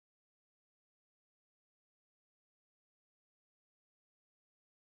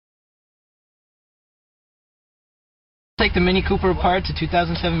Take the Mini Cooper apart. It's a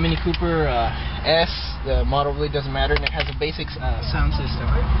 2007 Mini Cooper S. The model really doesn't matter, and it has a basic sound system.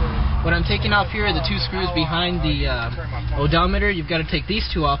 What I'm taking off here are the two screws behind the odometer. You've got to take these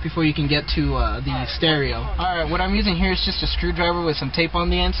two off before you can get to the stereo. Alright, what I'm using here is just a screwdriver with some tape on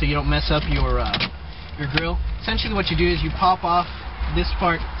the end so you don't mess up your grill. Essentially what you do is you pop off this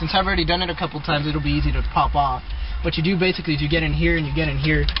part. Since I've already done it a couple times, it'll be easy to pop off. What you do basically is you get in here and you get in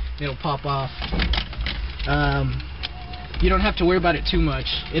here, it'll pop off. You don't have to worry about it too much.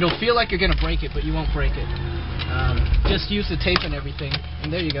 It'll feel like you're going to break it, but you won't break it. Just use the tape and everything,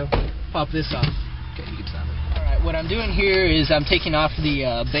 and there you go. Pop this off. Okay, you can stop it. Alright, what I'm doing here is I'm taking off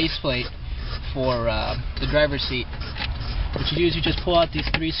the base plate for the driver's seat. What you do is you just pull out these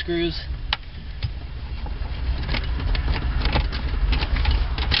three screws.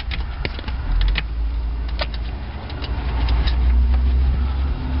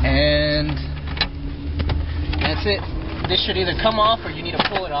 And that's it. This should either come off or you need to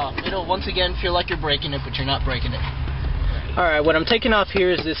pull it off. It'll once again feel like you're breaking it, but you're not breaking it. Alright, what I'm taking off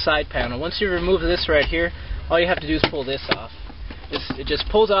here is this side panel. Once you remove this right here, all you have to do is pull this off. It just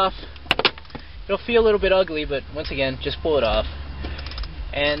pulls off. It'll feel a little bit ugly, but once again, just pull it off.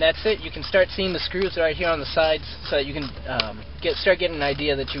 And that's it. You can start seeing the screws right here on the sides so that you can start getting an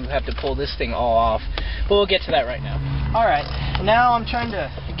idea that you have to pull this thing all off. But we'll get to that right now. Alright, now I'm trying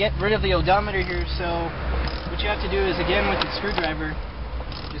to get rid of the odometer here, so what you have to do is, again, with the screwdriver,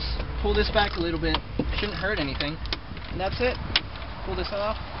 just pull this back a little bit. Shouldn't hurt anything. And that's it. Pull this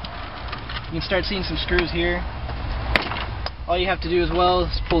off. You can start seeing some screws here. All you have to do as well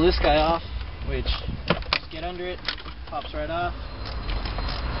is pull this guy off, which, just get under it, pops right off.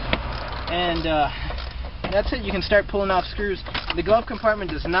 And that's it. You can start pulling off screws. The glove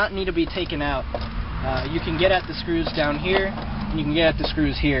compartment does not need to be taken out. You can get at the screws down here, and you can get at the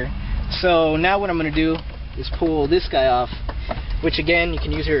screws here. So now what I'm going to do is pull this guy off, which again, you can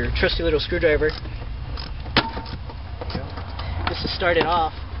use your trusty little screwdriver just to start it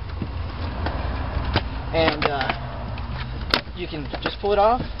off. And you can just pull it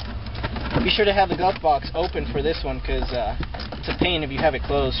off. Be sure to have the glove box open for this one, because it's a pain if you have it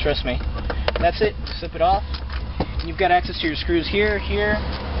closed, trust me. That's it. Slip it off. You've got access to your screws here, here,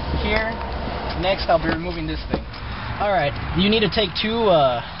 here. Next, I'll be removing this thing. Alright, you need to take two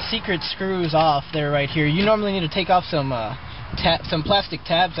secret screws off there right here. You normally need to take off some plastic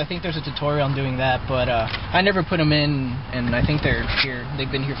tabs. I think there's a tutorial on doing that, but I never put them in, and I think they're here. They've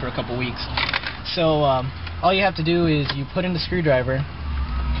been here for a couple weeks. So all you have to do is you put in the screwdriver,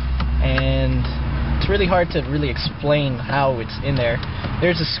 and it's really hard to really explain how it's in there.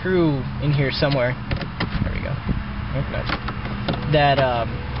 There's a screw in here somewhere. There we go. Oh, no. That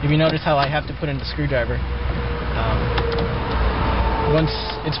if you notice how I have to put in the screwdriver,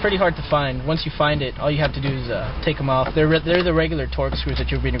 it's pretty hard to find. Once you find it, all you have to do is take them off. They're the regular torque screws that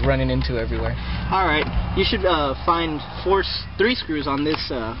you'll be running into everywhere. Alright, you should find three screws on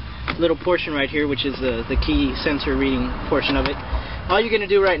this little portion right here, which is the key sensor reading portion of it. All you're going to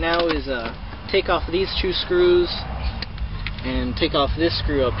do right now is take off these two screws and take off this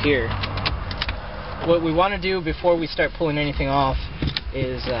screw up here. What we want to do before we start pulling anything off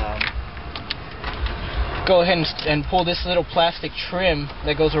is go ahead and pull this little plastic trim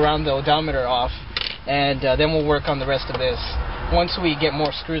that goes around the odometer off, and then we'll work on the rest of this once we get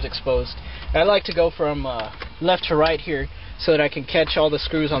more screws exposed. And I like to go from left to right here so that I can catch all the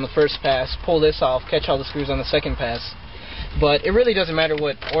screws on the first pass, pull this off, catch all the screws on the second pass. But it really doesn't matter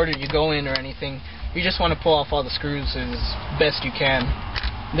what order you go in or anything. You just want to pull off all the screws as best you can.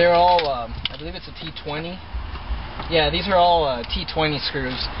 They're all, I believe it's a T20. Yeah, these are all T20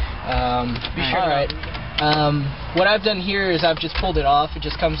 screws. Be sure. Alright. What I've done here is I've just pulled it off. It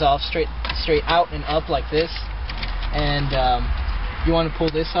just comes off straight out and up like this. And you want to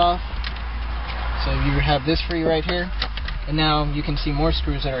pull this off. So you have this free right here. And now you can see more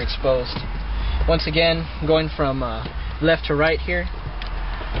screws that are exposed. Once again, going from left to right here.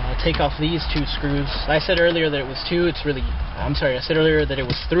 Take off these two screws. I said earlier that it was two. It's really, I'm sorry, I said earlier that it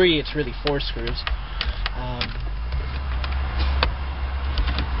was three. It's really four screws.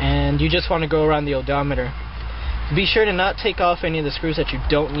 And you just want to go around the odometer. Be sure to not take off any of the screws that you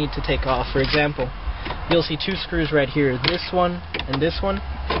don't need to take off. For example, you'll see two screws right here, this one and this one.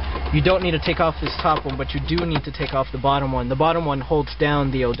 You don't need to take off this top one, but you do need to take off the bottom one. The bottom one holds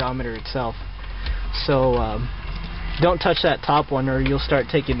down the odometer itself. So don't touch that top one, or you'll start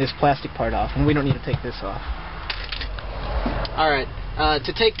taking this plastic part off, and we don't need to take this off. Alright,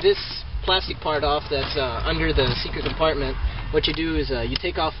 to take this plastic part off that's under the secret compartment, what you do is you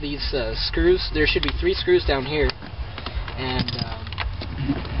take off these screws. There should be 3 screws down here, and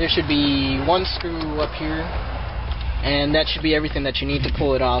there should be 1 screw up here, and that should be everything that you need to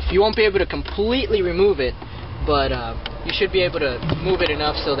pull it off. You won't be able to completely remove it, but you should be able to move it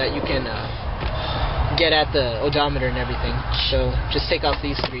enough so that you can get at the odometer and everything. So just take off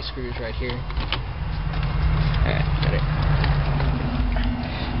these 3 screws right here. Alright, got it.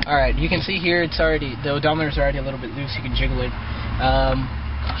 Alright, you can see here it's already, the odometer's already a little bit loose, you can jiggle it.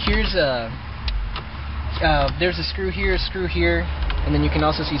 There's a screw here, and then you can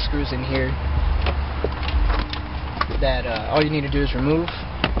also see screws in here that all you need to do is remove,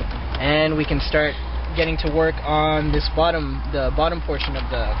 and we can start getting to work on this the bottom portion of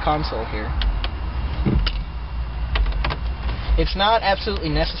the console here. It's not absolutely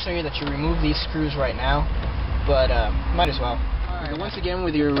necessary that you remove these screws right now, but might as well. Alright, once again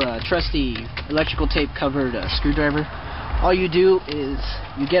with your trusty electrical tape covered screwdriver, all you do is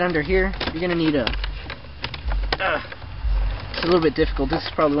you get under here. You're going to need it's a little bit difficult. This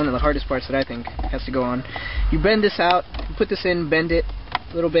is probably one of the hardest parts that I think has to go on. You bend this out, you put this in, bend it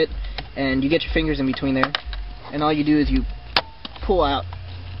a little bit, and you get your fingers in between there. And all you do is you pull out.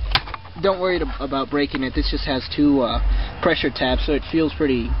 Don't worry about breaking it. This just has 2 pressure tabs, so it feels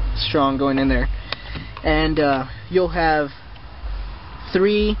pretty strong going in there. And you'll have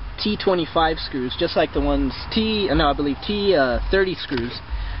 3 T25 screws, just like the ones T30 screws,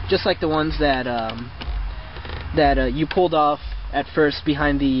 just like the ones that you pulled off at first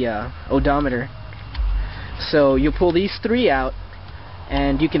behind the odometer. So you pull these 3 out,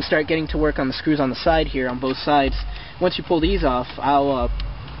 and you can start getting to work on the screws on the side here, on both sides. Once you pull these off, I'll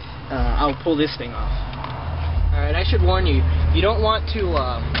pull this thing off. Alright, I should warn you, you don't want to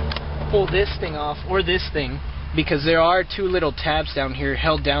pull this thing off or this thing, because there are 2 little tabs down here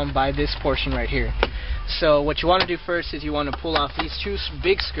held down by this portion right here. So what you want to do first is you want to pull off these 2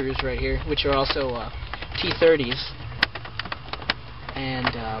 big screws right here, which are also T30s,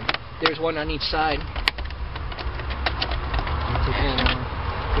 and there's one on each side.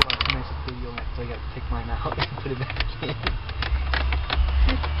 So I got to take mine out and put it back in.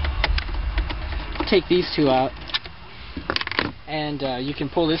 Take these 2 out, and you can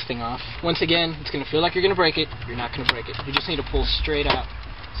pull this thing off. Once again, it's going to feel like you're going to break it. You're not going to break it. You just need to pull straight out.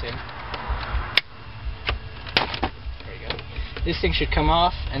 See? There you go. This thing should come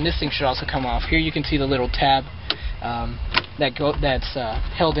off, and this thing should also come off. Here you can see the little tab that's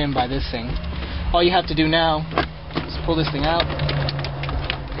held in by this thing. All you have to do now is pull this thing out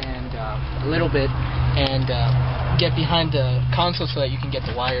and a little bit, and get behind the console so that you can get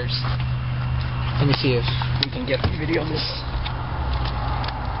the wires. Let me see if we can get the video of this.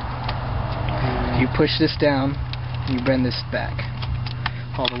 You push this down, and you bend this back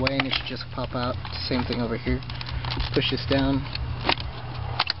all the way, and it should just pop out. Same thing over here. Just push this down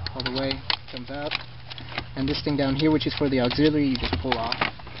all the way, comes out. And this thing down here, which is for the auxiliary, you just pull off.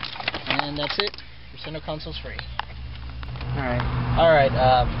 And that's it. Your center console's free. Alright,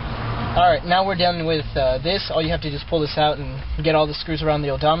 now we're done with this. All you have to do is pull this out and get all the screws around the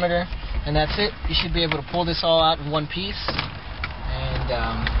odometer, and that's it. You should be able to pull this all out in one piece and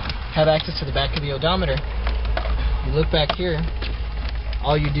have access to the back of the odometer. You look back here,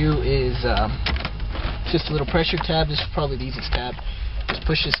 all you do is just a little pressure tab. This is probably the easiest tab. Just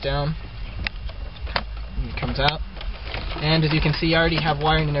push this down, and it comes out. And as you can see, I already have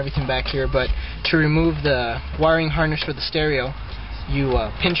wiring and everything back here, but to remove the wiring harness for the stereo, you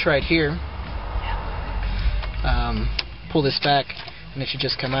pinch right here, pull this back, and it should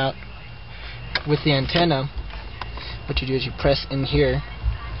just come out. With the antenna, what you do is you press in here,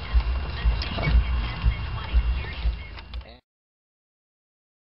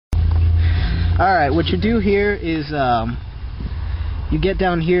 alright, what you do here is you get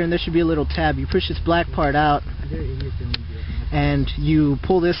down here, and there should be a little tab. You push this black part out, and you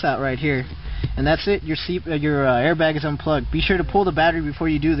pull this out right here, and that's it. Your airbag is unplugged. Be sure to pull the battery before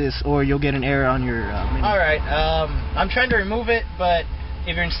you do this, or you'll get an error on your menu. Alright, I'm trying to remove it, but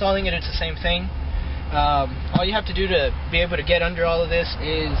if you're installing it, it's the same thing. All you have to do to be able to get under all of this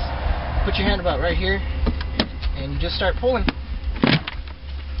is put your hand about right here, and you just start pulling.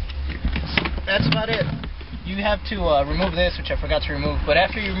 That's about it. You have to remove this, which I forgot to remove, but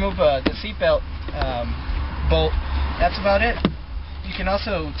after you remove the seatbelt bolt, that's about it. You can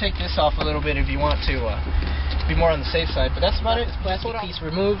also take this off a little bit if you want to be more on the safe side, but that's about it. It's plastic piece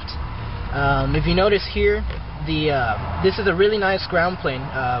removed. If you notice here, this is a really nice ground plane.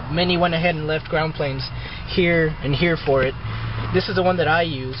 Many went ahead and left ground planes here and here for it. This is the one that I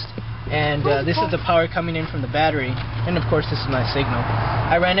used, and this is the power coming in from the battery, and of course this is my signal.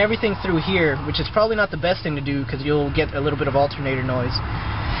 I ran everything through here, which is probably not the best thing to do because you'll get a little bit of alternator noise.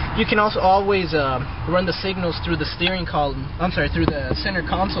 You can also always run the signals through the steering column, through the center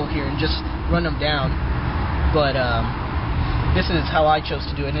console here, and just run them down. but this is how I chose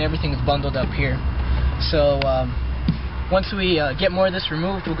to do it, and everything is bundled up here. So once we get more of this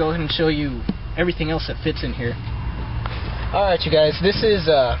removed, we'll go ahead and show you everything else that fits in here. Alright, you guys, this is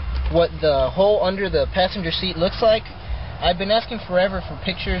what the hole under the passenger seat looks like. I've been asking forever for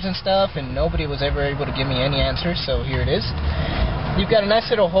pictures and stuff, and nobody was ever able to give me any answers, so here it is. You've got a nice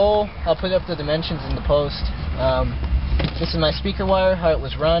little hole. I'll put up the dimensions in the post. This is my speaker wire, how it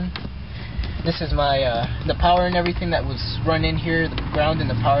was run. This is my the power and everything that was run in here. The ground and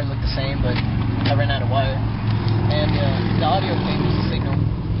the power look the same, but I ran out of wire. And the audio thing is the signal,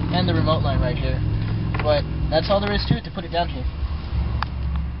 and the remote line right here. But that's all there is to it to put it down here.